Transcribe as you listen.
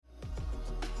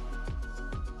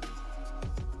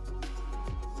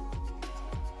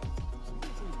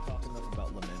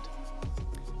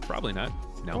Probably not.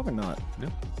 No. Probably not. No.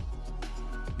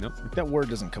 Nope. That word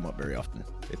doesn't come up very often.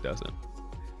 It doesn't.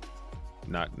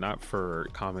 Not for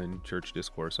common church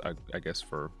discourse. I guess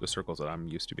for the circles that I'm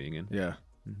used to being in. Yeah.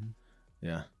 Mm-hmm.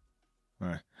 Yeah. All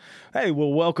right. Hey,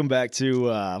 well, welcome back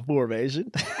to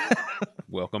Formation.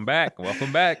 Welcome back.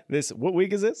 Welcome back. What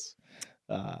week is this?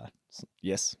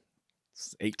 Yes.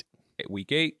 It's 8.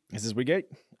 Week 8. This is week 8.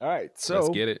 All right. So let's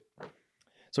get it.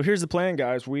 So here's the plan,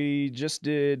 guys. We just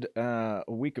did a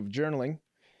week of journaling,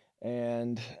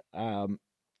 and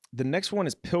the next one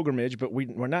is pilgrimage, but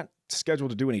we're not scheduled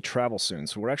to do any travel soon.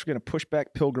 So we're actually going to push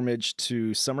back pilgrimage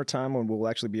to summertime when we'll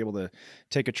actually be able to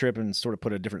take a trip and sort of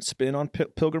put a different spin on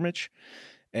pilgrimage.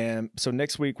 And so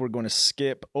next week we're going to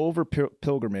skip over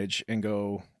pilgrimage and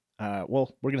go, we're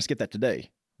going to skip that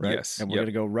today, right? Yes. And we're going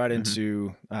to go right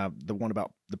into the one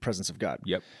about the presence of God.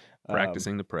 Yep.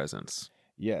 Practicing the presence.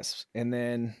 Yes. And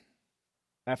then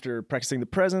after practicing the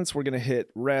presence, we're going to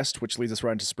hit rest, which leads us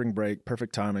right into spring break.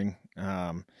 Perfect timing.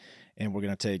 And we're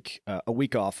going to take a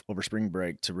week off over spring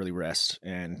break to really rest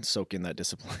and soak in that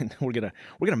discipline. We're going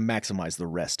to maximize the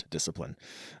rest discipline.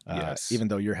 Yes. Even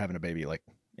though you're having a baby like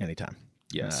anytime.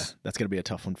 Yes. That's going to be a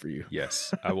tough one for you.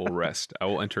 Yes. I will rest. I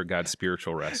will enter God's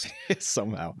spiritual rest.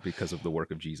 Somehow. Because of the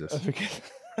work of Jesus.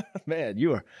 Man,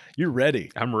 you're ready.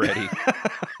 I'm ready.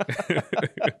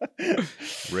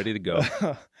 Ready to go.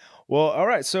 Well, all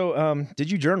right. So did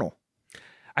you journal?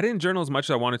 I didn't journal as much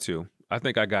as I wanted to. I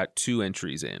think I got 2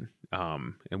 entries in.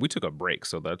 And we took a break.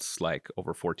 So that's like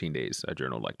over 14 days. I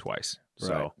journaled like twice.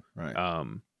 So, right.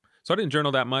 So I didn't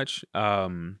journal that much.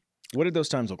 What did those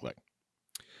times look like?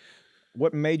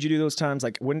 What made you do those times?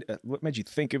 Like what made you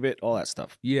think of it? All that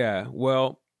stuff. Yeah.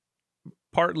 Well,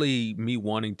 partly me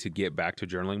wanting to get back to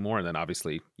journaling more. And then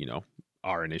obviously,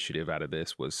 our initiative out of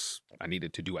this was I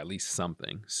needed to do at least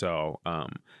something. So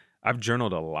I've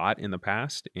journaled a lot in the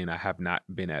past, and I have not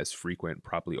been as frequent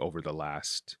probably over the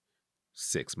last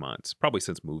 6 months, probably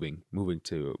since moving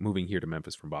here to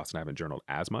Memphis from Boston. I haven't journaled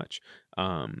as much.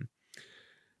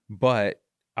 But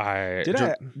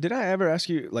did I ever ask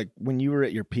you, like, when you were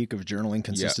at your peak of journaling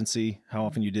consistency, how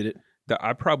often you did it?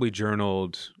 I probably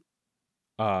journaled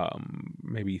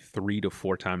maybe 3 to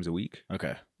 4 times a week.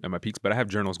 Okay. At my peaks, but I have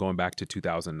journals going back to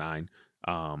 2009,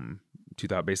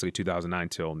 basically 2009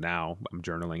 till now. I'm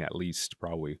journaling at least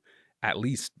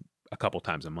a couple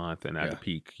times a month, and at the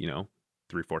peak,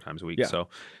 3-4 times a week. Yeah. So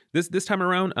this time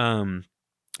around,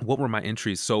 what were my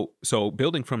entries? So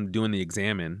building from doing the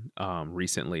examine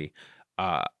recently,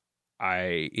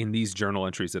 in these journal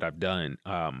entries that I've done,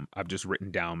 I've just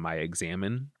written down my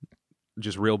examine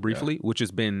just real briefly, which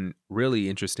has been really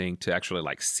interesting to actually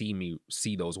like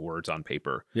see those words on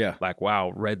paper. Yeah. Like,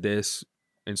 wow, read this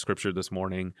in scripture this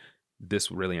morning.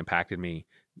 This really impacted me.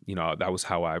 That was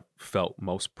how I felt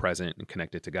most present and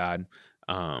connected to God.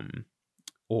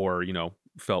 Or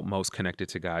felt most connected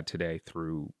to God today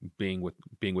through being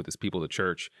with his people, the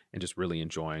church, and just really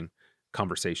enjoying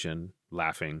conversation,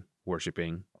 laughing,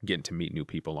 worshiping, getting to meet new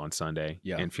people on Sunday,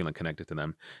 and feeling connected to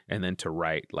them. And then to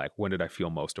write, like, when did I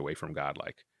feel most away from God?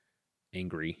 Like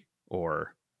angry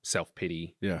or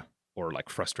self-pity, or like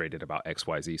frustrated about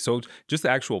XYZ. So just the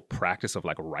actual practice of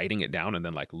like writing it down and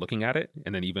then like looking at it,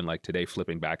 and then even like today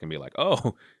flipping back and be like,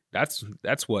 oh, that's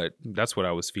what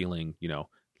I was feeling,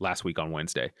 last week on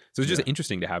Wednesday. So it's just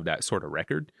interesting to have that sort of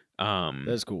record.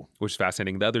 That's cool. Which is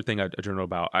fascinating. The other thing I journaled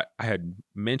about, I had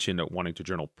mentioned wanting to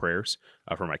journal prayers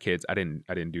for my kids. I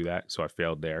didn't do that, so I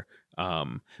failed there.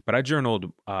 But I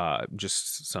journaled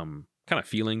just some kind of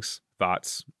feelings,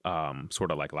 thoughts,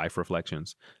 sort of like life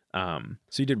reflections. So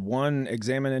you did one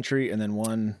examine entry and then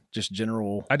one just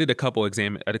general. I did a couple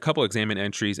examine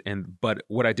entries, but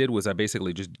what I did was I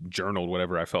basically just journaled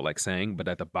whatever I felt like saying. But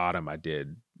at the bottom,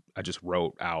 I just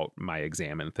wrote out my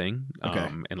examine thing,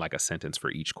 and like a sentence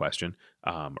for each question,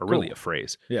 or really a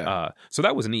phrase. Yeah. So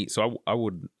that was neat. So I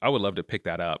would love to pick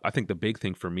that up. I think the big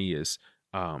thing for me is,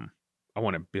 I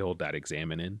want to build that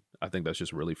examine in. I think that's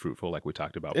just really fruitful, like we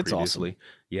talked about previously. Awesome.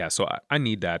 Yeah. So I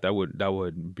need that. That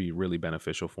would be really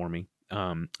beneficial for me.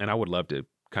 And I would love to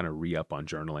kind of re-up on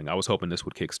journaling. I was hoping this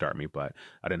would kickstart me, but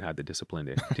I didn't have the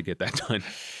discipline to get that done.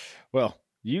 Well,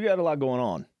 you got a lot going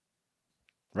on,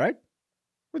 right?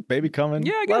 With baby coming,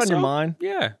 I guess on your mind.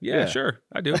 Yeah, sure,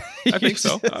 I do. I think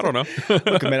so. I don't know.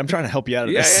 Look, man, I'm trying to help you out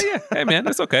of this. Yeah. Hey, man,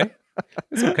 it's okay.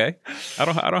 It's okay. I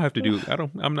don't have to do.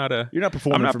 I'm not a. You're not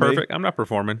performing. I'm not for perfect. Me. I'm not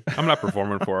performing. I'm not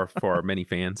performing for our many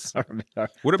fans. Our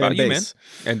what about you, man? Base.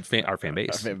 And our fan base.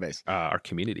 Our fan base. Our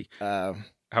community. How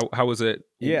was it?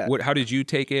 Yeah. How did you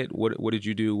take it? What did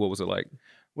you do? What was it like?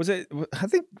 Was it? I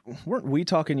think weren't we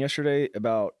talking yesterday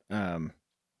about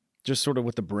just sort of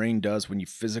what the brain does when you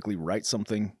physically write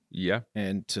something Yeah.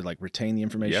 and to like retain the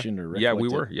information or Yeah, we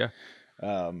recollect were. Yeah.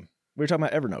 it. We were talking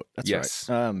about Evernote. That's Yes.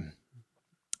 right.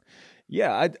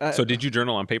 Yeah, So did you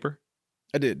journal on paper?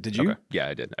 I did. Did you? Okay. Yeah,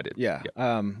 I did. Yeah.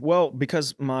 Well,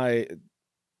 because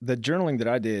the journaling that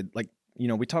I did, like,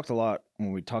 we talked a lot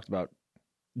when we talked about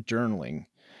journaling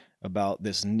about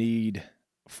this need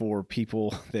for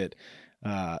people that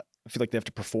feel like they have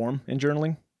to perform in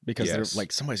journaling because Yes. they're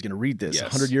like, somebody's going to read this Yes.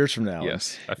 100 years from now.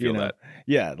 Yes, I feel that.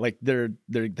 Yeah, like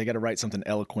they got to write something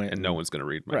eloquent, And no one's going to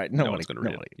read. right? No one's going to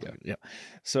read it. Yeah.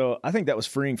 So I think that was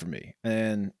freeing for me,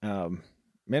 and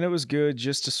man, it was good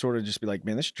just to sort of just be like,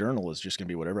 man, this journal is just going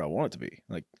to be whatever I want it to be.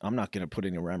 Like, I'm not going to put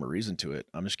any rhyme or reason to it.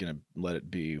 I'm just going to let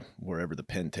it be wherever the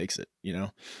pen takes it,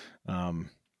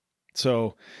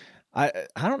 So I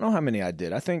don't know how many I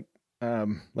did. I think there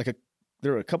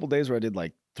were a couple days where I did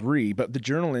like 3, but the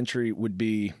journal entry would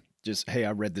be just, hey,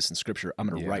 I read this in scripture. I'm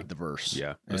going to write the verse.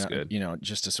 Yeah, that's good.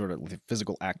 Just to sort of the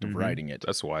physical act of writing it.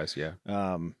 That's wise. Yeah.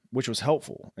 Which was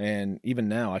helpful. And even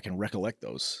now I can recollect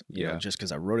those, just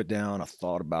because I wrote it down, I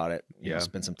thought about it,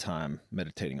 spent some time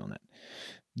meditating on that.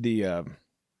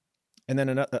 And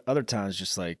then other times,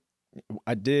 just like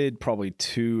I did probably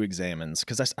 2 examines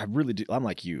because I really do. I'm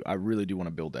like you. I really do want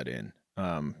to build that in.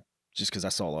 Just because I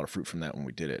saw a lot of fruit from that when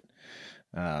we did it.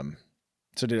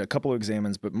 So I did a couple of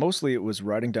examines, but mostly it was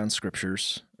writing down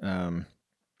scriptures, and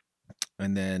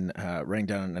then writing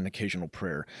down an occasional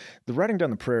prayer. The writing down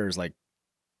the prayer is like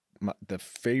the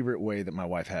favorite way that my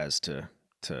wife has to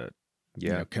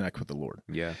connect with the Lord.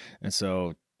 Yeah. And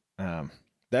so I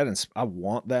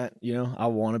want that, I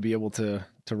want to be able to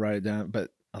write it down,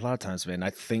 but a lot of times, man, I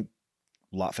think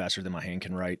a lot faster than my hand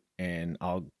can write, and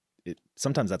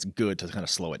sometimes that's good to kind of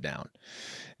slow it down.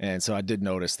 And so I did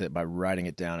notice that by writing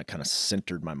it down, it kind of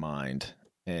centered my mind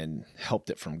and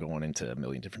helped it from going into a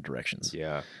million different directions.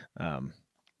 Yeah.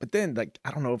 But then, like,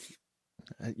 I don't know if,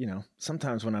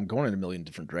 sometimes when I'm going in a million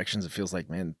different directions, it feels like,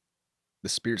 man, the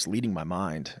Spirit's leading my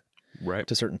mind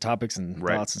to certain topics and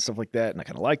thoughts and stuff like that. And I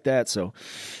kind of like that. So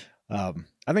I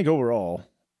think overall,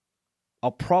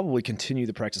 I'll probably continue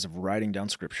the practice of writing down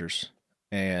scriptures.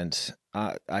 And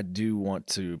I do want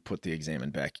to put the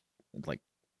examine back, like,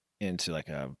 into like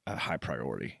a high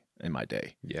priority in my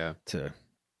day. Yeah. To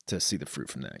see the fruit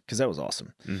from that, because that was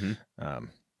awesome. Mm-hmm.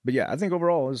 But yeah, I think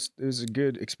overall it was a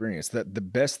good experience. That the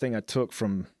best thing I took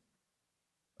from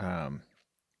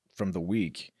the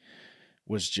week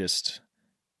was just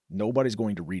nobody's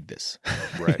going to read this,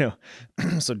 right?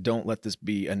 So don't let this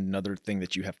be another thing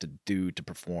that you have to do to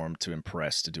perform, to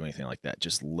impress, to do anything like that.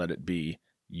 Just let it be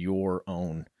your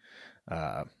own,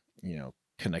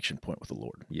 connection point with the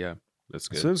Lord. Yeah, that's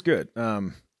good. So it was good. Yeah,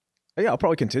 I'll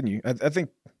probably continue. I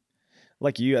think,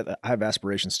 like you, I have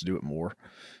aspirations to do it more.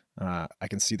 I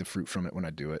can see the fruit from it when I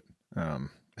do it,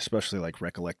 especially like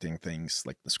recollecting things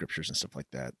like the scriptures and stuff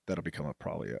like that. That'll become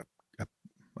probably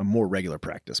a more regular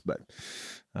practice. But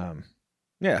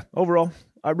yeah, overall,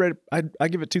 I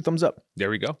give it 2 thumbs up. There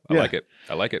we go. I like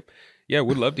it. Yeah,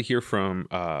 we'd love to hear from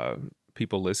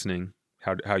people listening.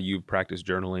 How you practice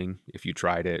journaling, if you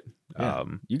tried it. Yeah.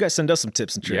 You guys send us some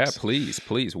tips and tricks. Yeah, please.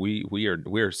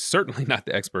 We're certainly not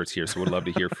the experts here, so we'd love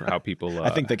to hear from how people.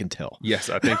 I think they can tell. Yes,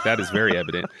 I think that is very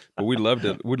evident. But we'd love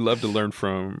to learn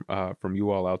from you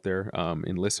all out there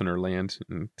in listener land,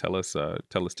 and tell us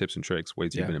tips and tricks,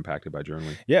 ways you've been impacted by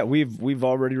journaling. Yeah, we've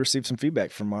already received some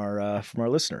feedback from our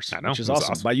listeners, which is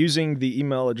awesome. By using the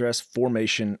email address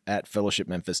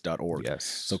formation@fellowshipmemphis.org. Yes.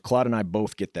 So Claude and I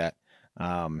both get that.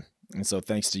 And so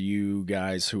thanks to you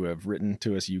guys who have written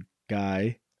to us, you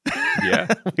guy. Yeah,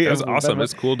 that was awesome.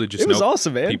 It's cool to just know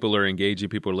awesome, man. People are engaging,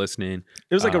 people are listening.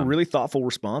 It was like a really thoughtful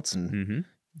response, and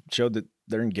showed that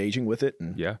they're engaging with it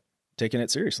and taking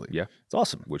it seriously. Yeah, it's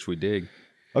awesome. Which we dig.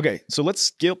 Okay, so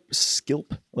let's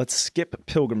skip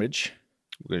pilgrimage.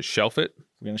 We're gonna shelf it.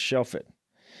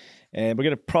 And we're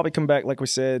gonna probably come back, like we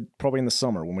said, probably in the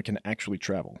summer when we can actually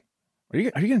travel. Are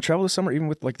you gonna travel this summer, even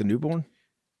with like the newborn?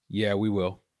 Yeah, we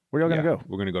will. Where y'all gonna go?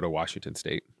 We're gonna go to Washington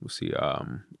State. We'll see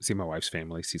my wife's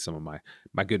family, see some of my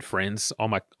good friends. All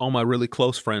my really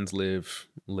close friends live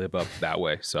up that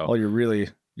way. So all your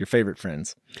favorite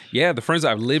friends. Yeah, the friends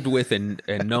I've lived with and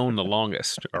known the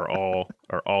longest are all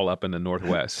up in the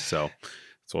Northwest. So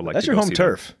that's your home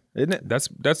turf, isn't it? That's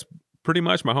pretty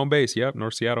much my home base. Yep,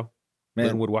 North Seattle,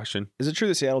 Linwood, Washington. Is it true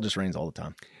that Seattle just rains all the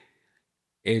time?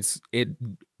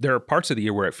 There are parts of the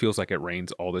year where it feels like it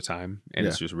rains all the time and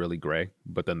it's just really gray,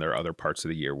 but then there are other parts of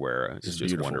the year where it's just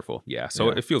beautiful. Wonderful. Yeah. So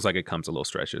it feels like it comes in little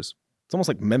stretches. It's almost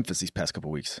like Memphis these past couple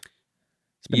of weeks.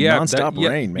 It's been nonstop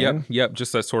rain, man. Yep.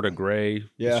 Just that sort of gray.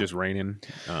 Yeah. It's just raining.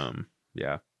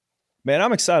 Yeah. Man,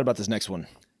 I'm excited about this next one.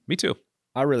 Me too.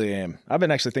 I really am. I've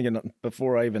been actually thinking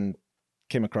before I even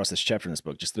came across this chapter in this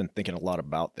book, just been thinking a lot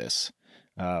about this.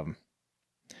 So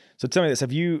tell me this: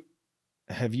 have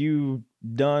you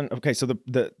done? Okay, so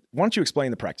the why don't you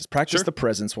explain the practice? Practice Sure. the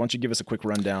presence. Why don't you give us a quick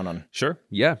rundown on? Sure.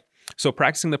 Yeah. So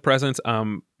practicing the presence.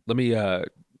 Let me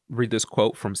read this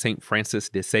quote from Saint Francis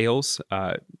de Sales.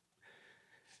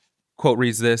 Quote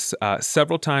reads this: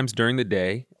 several times during the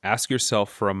day, ask yourself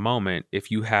for a moment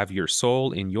if you have your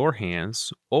soul in your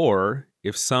hands, or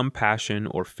if some passion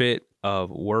or fit of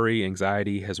worry,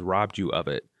 anxiety has robbed you of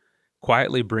it.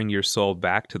 Quietly bring your soul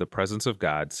back to the presence of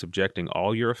God, subjecting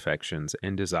all your affections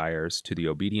and desires to the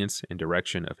obedience and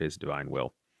direction of His divine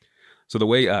will. So the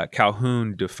way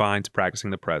Calhoun defines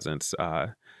practicing the presence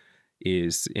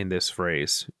is in this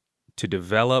phrase: to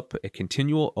develop a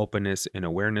continual openness and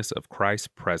awareness of Christ's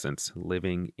presence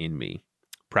living in me.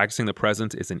 Practicing the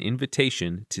presence is an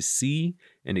invitation to see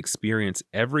and experience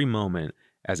every moment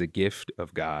as a gift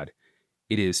of God.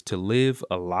 It is to live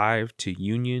alive to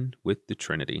union with the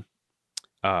Trinity.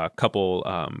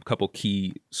 Couple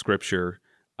key scripture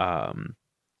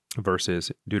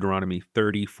verses. Deuteronomy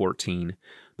 30:14.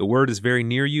 The word is very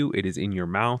near you. It is in your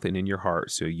mouth and in your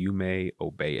heart, so you may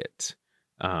obey it.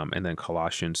 And then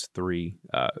Colossians 3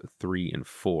 and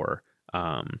 4.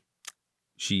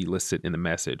 She lists it in the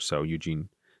Message. So Eugene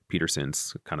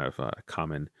Peterson's kind of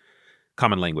common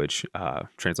language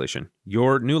translation.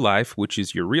 Your new life, which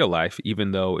is your real life,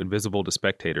 even though invisible to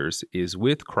spectators, is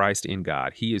with Christ in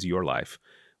God. He is your life.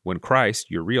 When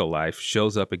Christ, your real life,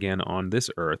 shows up again on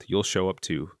this earth, you'll show up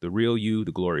too, the real you,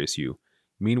 the glorious you.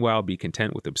 Meanwhile, be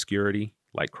content with obscurity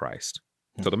like Christ.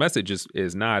 So the Message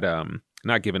is not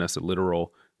giving us a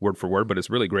literal word for word, but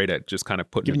it's really great at just kind of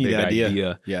putting Giving a you big the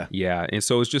idea. Yeah. And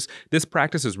so it's just, this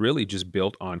practice is really just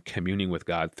built on communing with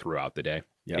God throughout the day.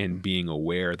 Yep. And being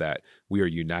aware that we are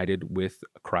united with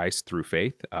Christ through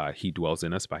faith. He dwells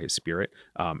in us by His Spirit,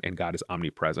 and God is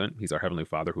omnipresent. He's our Heavenly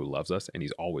Father who loves us, and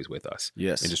He's always with us.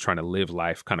 Yes. And just trying to live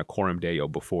life kind of coram Deo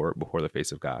before the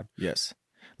face of God. Yes.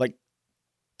 Like,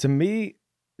 to me,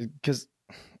 because,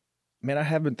 man, I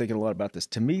have been thinking a lot about this.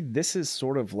 To me, this is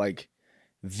sort of like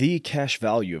the cash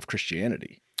value of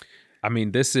Christianity. I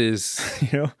mean, this is,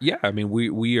 yeah. I mean,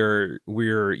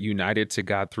 we're united to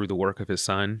God through the work of His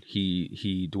Son.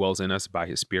 He dwells in us by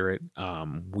His Spirit.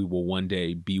 We will one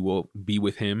day be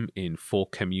with Him in full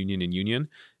communion and union.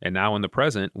 And now in the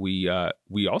present, we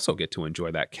also get to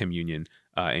enjoy that communion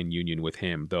and union with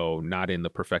Him, though not in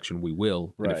the perfection we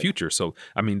will in the future. So,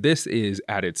 I mean, this is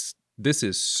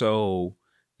so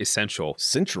essential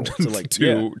to like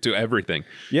to everything.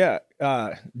 Yeah.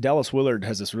 Dallas Willard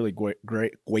has this really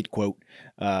great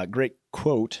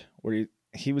quote where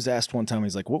he was asked one time,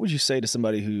 he's like, what would you say to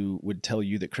somebody who would tell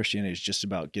you that Christianity is just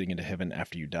about getting into heaven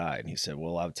after you die? And he said,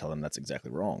 well, I would tell them that's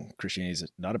exactly wrong. Christianity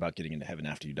is not about getting into heaven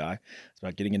after you die. It's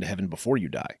about getting into heaven before you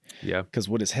die. Yeah. Because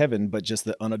what is heaven but just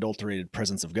the unadulterated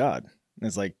presence of God? And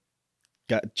it's like,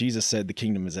 Jesus said the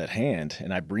kingdom is at hand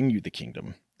and I bring you the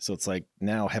kingdom. So it's like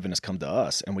now heaven has come to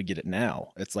us and we get it now.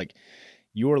 It's like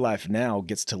your life now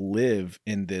gets to live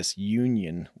in this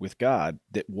union with God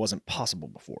that wasn't possible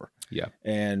before. Yeah.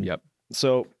 And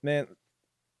so, man,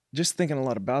 just thinking a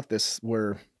lot about this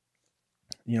where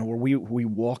we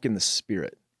walk in the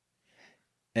Spirit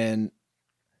and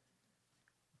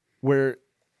where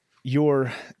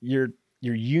your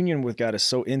union with God is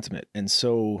so intimate and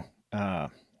so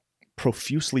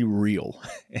profusely real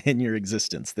in your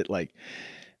existence that, like,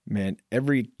 man,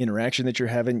 every interaction that you're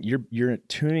having, you're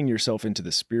tuning yourself into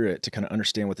the Spirit to kind of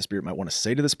understand what the Spirit might want to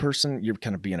say to this person. You're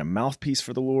kind of being a mouthpiece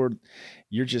for the Lord.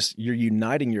 You're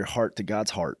uniting your heart to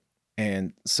God's heart.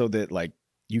 And so that, like,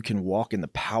 you can walk in the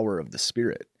power of the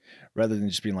Spirit rather than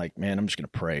just being like, man, I'm just going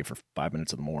to pray for 5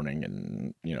 minutes in the morning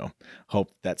and, hope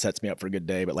that sets me up for a good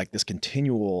day. But like this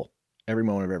continual, every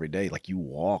moment of every day, like you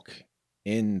walk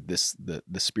in the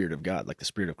Spirit of God, like the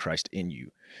Spirit of Christ in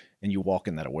you, and you walk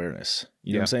in that awareness.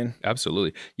 You know what I'm saying?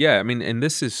 Absolutely. Yeah. I mean, and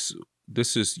this is,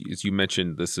 as you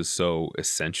mentioned, this is so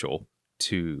essential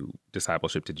to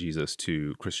discipleship, to Jesus,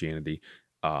 to Christianity,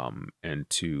 and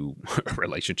to a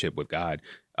relationship with God.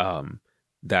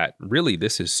 That really,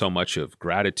 this is so much of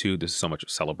gratitude. This is so much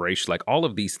of celebration. Like all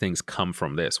of these things come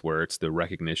from this, where it's the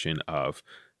recognition of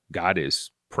God is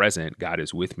present. God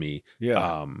is with me.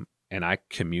 Yeah. And I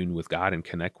commune with God and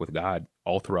connect with God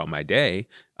all throughout my day.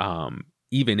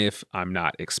 Even if I'm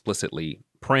not explicitly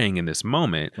praying in this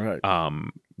moment, Right.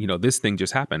 This thing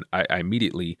just happened. I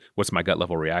immediately, what's my gut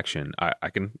level reaction? I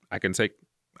can say,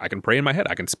 I can pray in my head.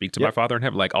 I can speak to my Father in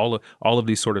heaven. Like all of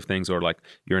these sort of things, or like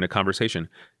you're in a conversation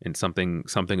and something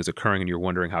is occurring and you're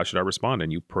wondering how should I respond,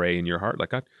 and you pray in your heart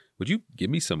like, God, would you give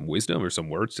me some wisdom or some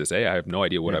words to say? I have no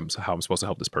idea how I'm supposed to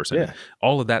help this person. Yeah.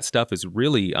 All of that stuff is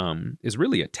really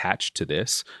attached to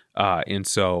this, and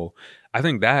so I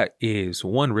think that is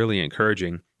one, really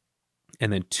encouraging.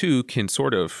 And then two, can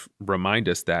sort of remind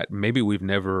us that maybe we've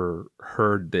never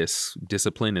heard this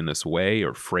discipline in this way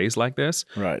or phrase like this,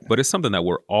 Right. but it's something that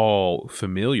we're all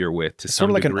familiar with to It's some sort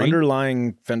of like degree. an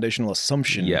underlying foundational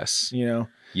assumption. Yes. You know,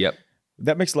 Yep.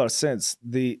 that makes a lot of sense.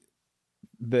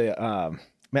 Man,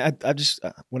 I just,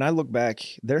 when I look back,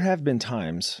 there have been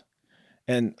times,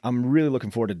 and I'm really looking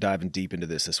forward to diving deep into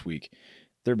this week.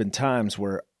 There have been times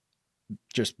where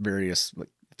just various, like,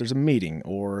 if there's a meeting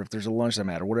or if there's a lunch that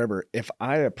matter, whatever, if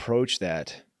I approach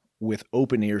that with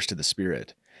open ears to the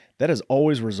Spirit, that has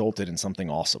always resulted in something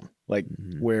awesome. Like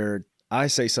where I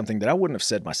say something that I wouldn't have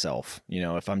said myself, you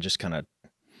know, if I'm just kind of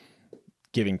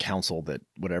giving counsel that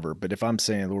whatever. But if I'm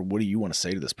saying, Lord, what do you want to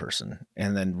say to this person?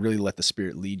 And then really let the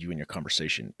Spirit lead you in your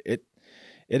conversation.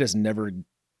 It's never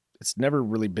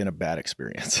really been a bad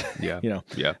experience. Yeah. You know?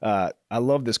 Yeah. I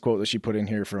love this quote that she put in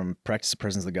here from Practice the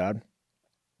Presence of God.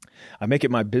 I make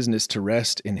it my business to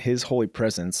rest in his holy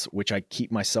presence, which I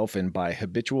keep myself in by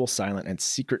habitual, silent, and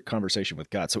secret conversation with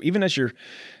God. So even as you're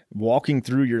walking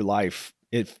through your life,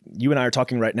 if you and I are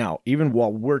talking right now, even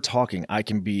while we're talking, I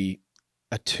can be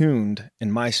attuned in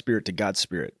my spirit to God's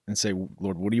Spirit and say,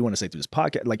 Lord, what do you want to say through this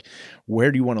podcast? Like, where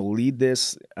do you want to lead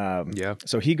this?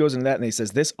 So he goes into that and he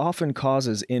says, this often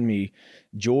causes in me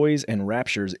joys and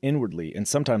raptures inwardly and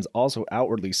sometimes also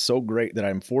outwardly so great that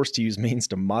I'm forced to use means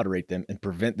to moderate them and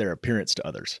prevent their appearance to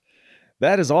others.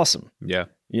 That is awesome. Yeah.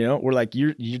 You know, we're like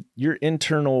your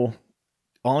internal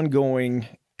ongoing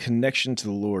connection to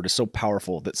the Lord is so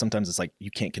powerful that sometimes it's like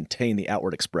you can't contain the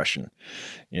outward expression.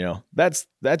 You know, that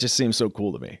just seems so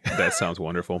cool to me. That sounds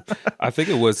wonderful. I think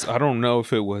it was, I don't know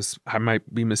if it was, I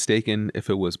might be mistaken if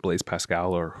it was Blaise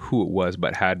Pascal or who it was,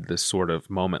 but had this sort of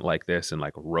moment like this and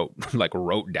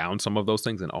wrote down some of those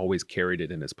things and always carried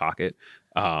it in his pocket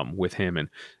with him. And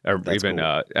even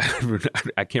cool.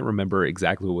 I can't remember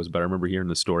exactly who it was, but I remember hearing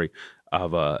the story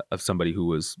of somebody who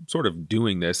was sort of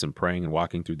doing this and praying and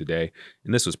walking through the day.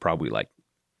 And this was probably like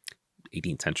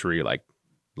 18th century, like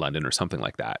London or something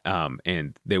like that.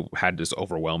 And they had this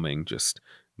overwhelming just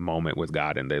moment with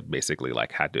God, and they basically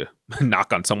like had to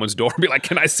knock on someone's door and be like,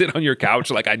 can I sit on your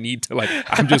couch? Like I need to, like,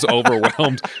 I'm just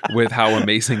overwhelmed with how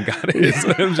amazing God is.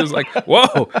 I'm just like,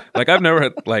 whoa, like I've never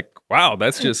had, like, wow,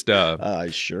 that's just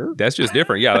sure, that's just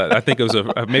different. Yeah, I think it was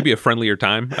maybe a friendlier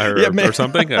time or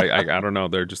something. I don't know.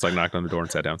 They're just like knocked on the door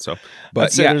and sat down. So, but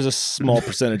I'd say there's a small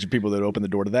percentage of people that open the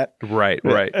door to that. Right.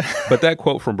 But that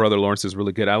quote from Brother Lawrence is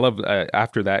really good. I love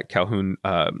after that Calhoun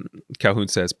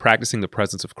says, practicing the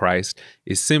presence of Christ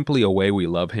is simply a way we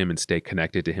love him and stay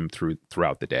connected to him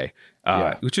throughout the day,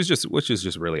 which is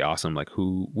just really awesome. Like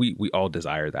who we all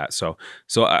desire that. So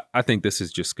I think this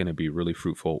is just going to be really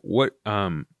fruitful. What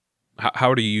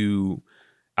how do you,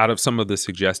 out of some of the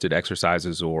suggested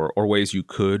exercises or ways you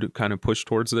could kind of push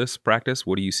towards this practice,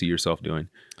 what do you see yourself doing?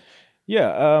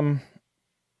 Yeah,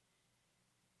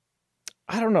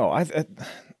 I don't know.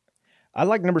 I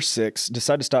like number 6,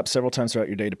 decide to stop several times throughout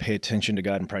your day to pay attention to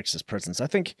God and practice his presence. I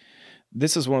think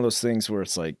this is one of those things where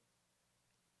it's like,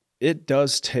 it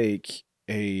does take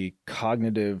a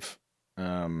cognitive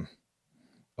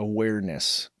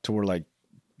awareness to where, like,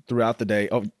 throughout the day,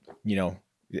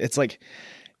 it's like,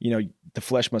 the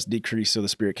flesh must decrease so the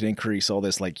Spirit can increase, all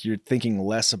this. Like, you're thinking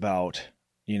less about,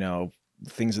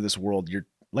 things of this world. You're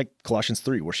like Colossians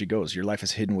 3, where she goes, your life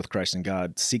is hidden with Christ in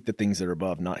God. Seek the things that are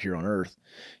above, not here on earth.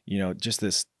 Just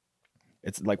this,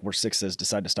 it's like where 6 says,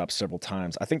 decide to stop several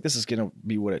times. I think this is going to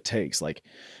be what it takes. Like,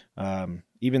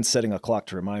 even setting a clock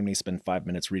to remind me, spend 5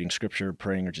 minutes reading scripture,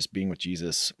 praying, or just being with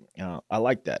Jesus. I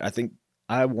like that. I think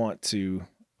I want to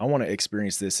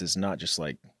experience this as not just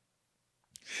like,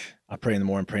 I pray in the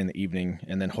morning, pray in the evening,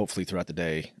 and then hopefully throughout the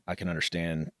day, I can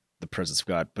understand the presence of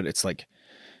God. But it's like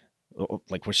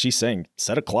what she's saying,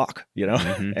 set a clock,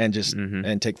 and just,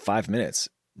 and take 5 minutes,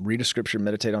 read a scripture,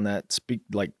 meditate on that, speak,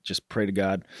 like just pray to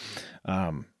God,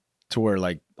 to where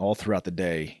like all throughout the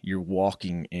day, you're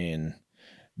walking in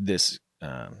this,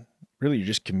 really you're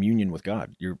just communion with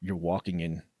God. You're walking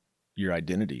in your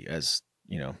identity as,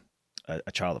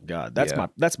 a child of God.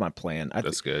 That's my plan.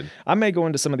 That's good. I may go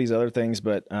into some of these other things,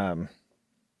 but, I'm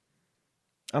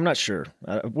not sure.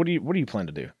 What do you plan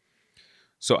to do?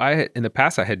 So in the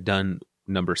past, I had done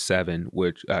number 7,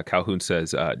 which Calhoun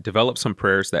says, develop some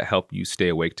prayers that help you stay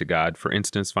awake to God. For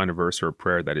instance, find a verse or a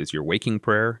prayer that is your waking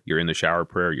prayer, your in the shower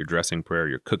prayer, your dressing prayer,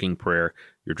 your cooking prayer,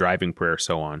 your driving prayer,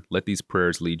 so on. Let these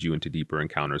prayers lead you into deeper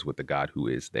encounters with the God who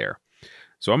is there.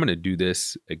 So I'm going to do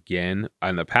this again.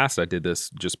 In the past, I did this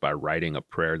just by writing a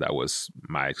prayer that was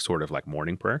my sort of like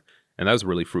morning prayer, and that was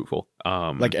really fruitful.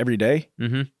 Like every day?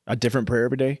 Mm-hmm. A different prayer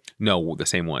every day? No, the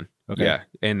same one. Okay. Yeah,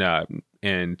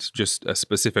 and just a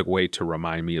specific way to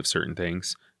remind me of certain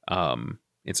things. And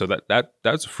so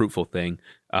that's a fruitful thing.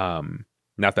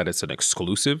 Not that it's an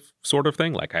exclusive sort of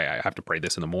thing. Like I have to pray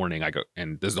this in the morning. I go,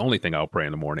 and this is the only thing I'll pray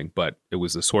in the morning. But it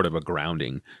was a sort of a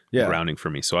grounding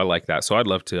for me. So I like that. So I'd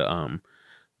love to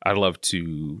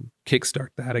kickstart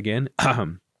that again,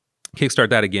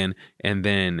 and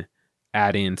then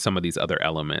add in some of these other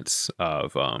elements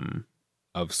of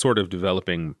sort of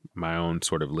developing my own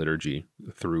sort of liturgy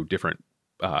through different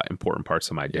important parts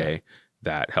of my day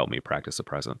that help me practice the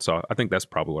presence. So I think that's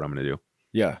probably what I'm going to do.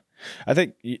 Yeah. I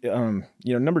think,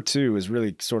 number 2 is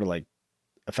really sort of like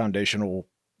a foundational,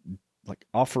 like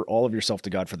offer all of yourself to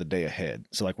God for the day ahead.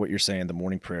 So like what you're saying, the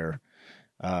morning prayer,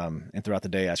 and throughout the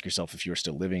day, ask yourself if you're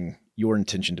still living your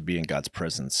intention to be in God's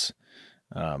presence,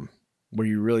 where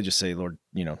you really just say, Lord,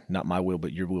 not my will,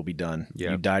 but your will be done.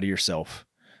 Yeah. You die to yourself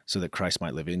so that Christ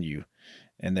might live in you.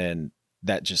 And then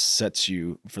that just sets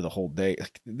you for the whole day.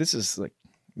 Like, this is like,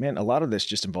 man, a lot of this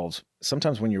just involves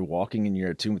sometimes when you're walking and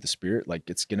you're attuned with the Spirit, like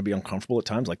it's going to be uncomfortable at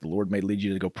times. Like the Lord may lead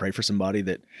you to go pray for somebody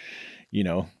that, you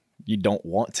don't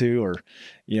want to, or,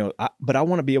 but I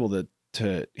want to be able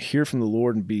to hear from the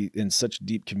Lord and be in such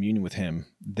deep communion with him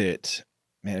that,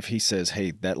 man, if he says,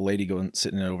 hey, that lady going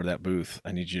sitting over that booth,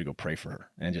 I need you to go pray for her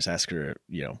and just ask her,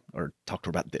 or talk to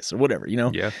her about this or whatever,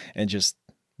 and just,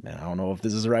 man, I don't know if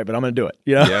this is right, but I'm going to do it,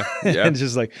 Yeah. And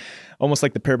just like, almost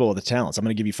like the parable of the talents. I'm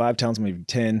going to give you 5 talents, I'm going to give you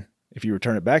 10. If you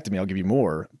return it back to me, I'll give you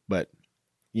more. But,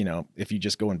 if you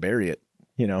just go and bury it,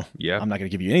 I'm not going to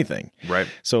give you anything. Right.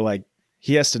 So like,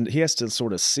 he has to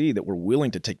sort of see that we're willing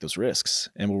to take those risks,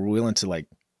 and we're willing to like,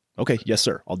 okay, yes,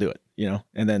 sir, I'll do it,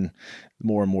 and then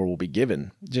more and more will be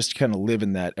given. Just kind of live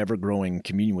in that ever-growing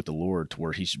communion with the Lord to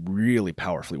where he's really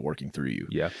powerfully working through you.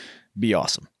 Yeah. Be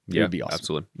awesome. Yeah, It'd be awesome.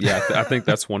 Absolutely. Yeah, I think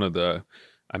that's one of the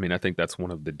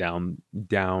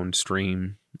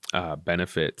downstream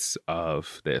benefits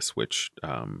of this, which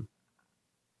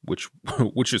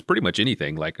is pretty much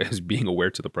anything, like is being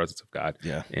aware to the presence of God,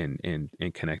 and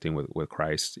connecting with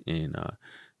Christ in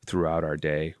throughout our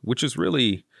day, which is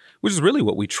really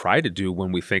what we try to do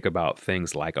when we think about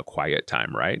things like a quiet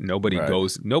time, right? Nobody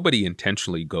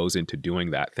intentionally goes into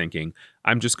doing that thinking,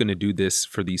 I'm just going to do this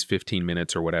for these 15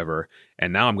 minutes or whatever,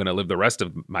 and now I'm going to live the rest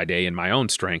of my day in my own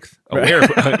strength, aware,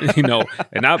 and now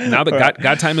the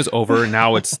God time is over, and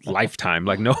now it's lifetime.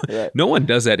 Like no one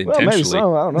does that intentionally.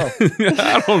 Well, maybe so,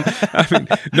 I don't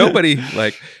know. Nobody,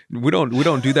 like, we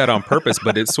don't do that on purpose,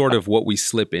 but it's sort of what we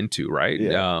slip into, right?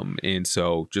 Yeah. And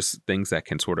so just things that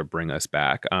can sort of bring us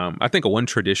back. I think one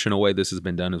traditional way this has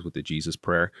been done is with the Jesus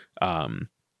prayer.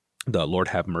 The Lord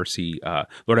have mercy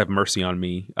on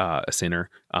me, a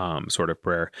sinner, sort of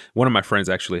prayer. One of my friends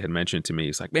actually had mentioned to me,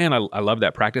 he's like, man, I love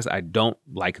that practice. I don't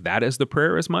like that as the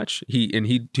prayer as much.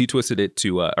 He twisted it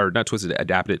to, or not twisted it,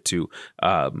 adapted it to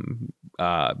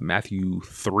Matthew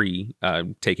 3,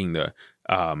 taking the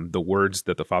words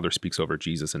that the Father speaks over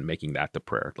Jesus and making that the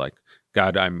prayer. Like,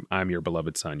 God, I'm your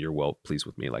beloved Son. You're well pleased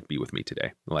with me. Like, be with me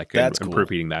today. Like, that's I'm cool.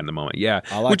 repeating that in the moment. Yeah,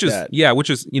 I like that. Which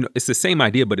is it's the same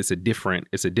idea, but it's a different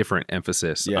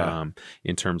emphasis.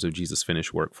 In terms of Jesus'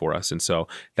 finished work for us. And so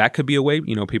that could be a way.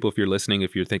 People, if you're listening,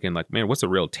 if you're thinking like, man, what's a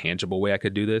real tangible way I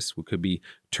could do this? We could be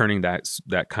turning that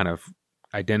kind of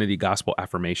identity gospel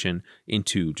affirmation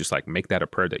into just like make that a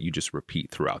prayer that you just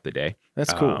repeat throughout the day.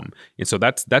 That's cool. And so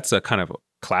that's a kind of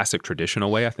classic traditional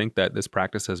way I think that this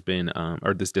practice has been,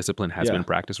 or this discipline has been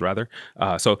practiced rather.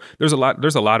 So there's a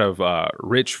lot of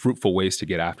rich, fruitful ways to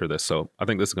get after this. So I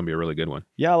think this is going to be a really good one.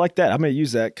 Yeah, I like that. I'm going to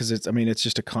use that because it's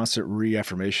just a constant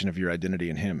reaffirmation of your identity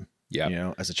in Him.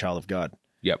 Yeah, as a child of God.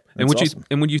 Yep. That's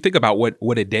And when you think about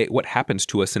what happens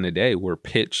to us in a day, we're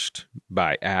pitched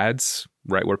by ads,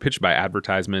 right? We're pitched by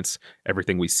advertisements.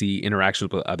 Everything we see,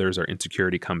 interactions with others, our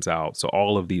insecurity comes out. So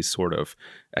all of these sort of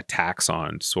attacks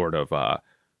on sort of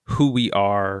who we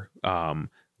are,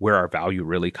 where our value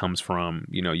really comes from.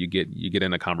 You get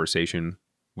in a conversation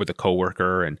with a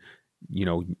coworker, and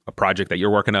a project that you're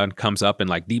working on comes up, and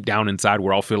like deep down inside,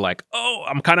 we all feel like, oh,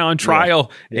 I'm kind of on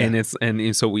trial. Yeah.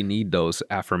 And so we need those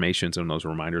affirmations and those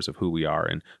reminders of who we are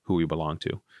and who we belong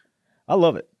to. I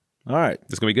love it. All right.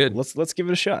 It's going to be good. Let's give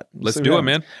it a shot. Let's do it,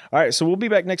 man. All right. So we'll be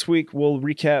back next week. We'll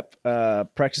recap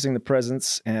practicing the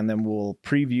presence, and then we'll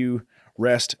preview,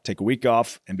 rest, take a week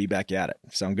off, and be back at it.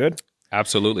 Sound good?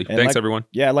 Absolutely. And Thanks, like, everyone.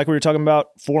 Yeah, like we were talking about,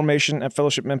 formation at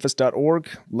fellowshipmemphis.org.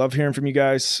 Love hearing from you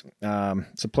guys.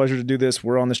 It's a pleasure to do this.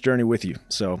 We're on this journey with you.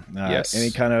 So Yes.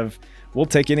 we'll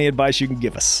take any advice you can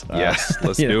give us. Yes,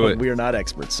 let's do it. We are not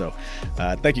experts. So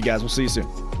thank you guys. We'll see you soon.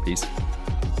 Peace.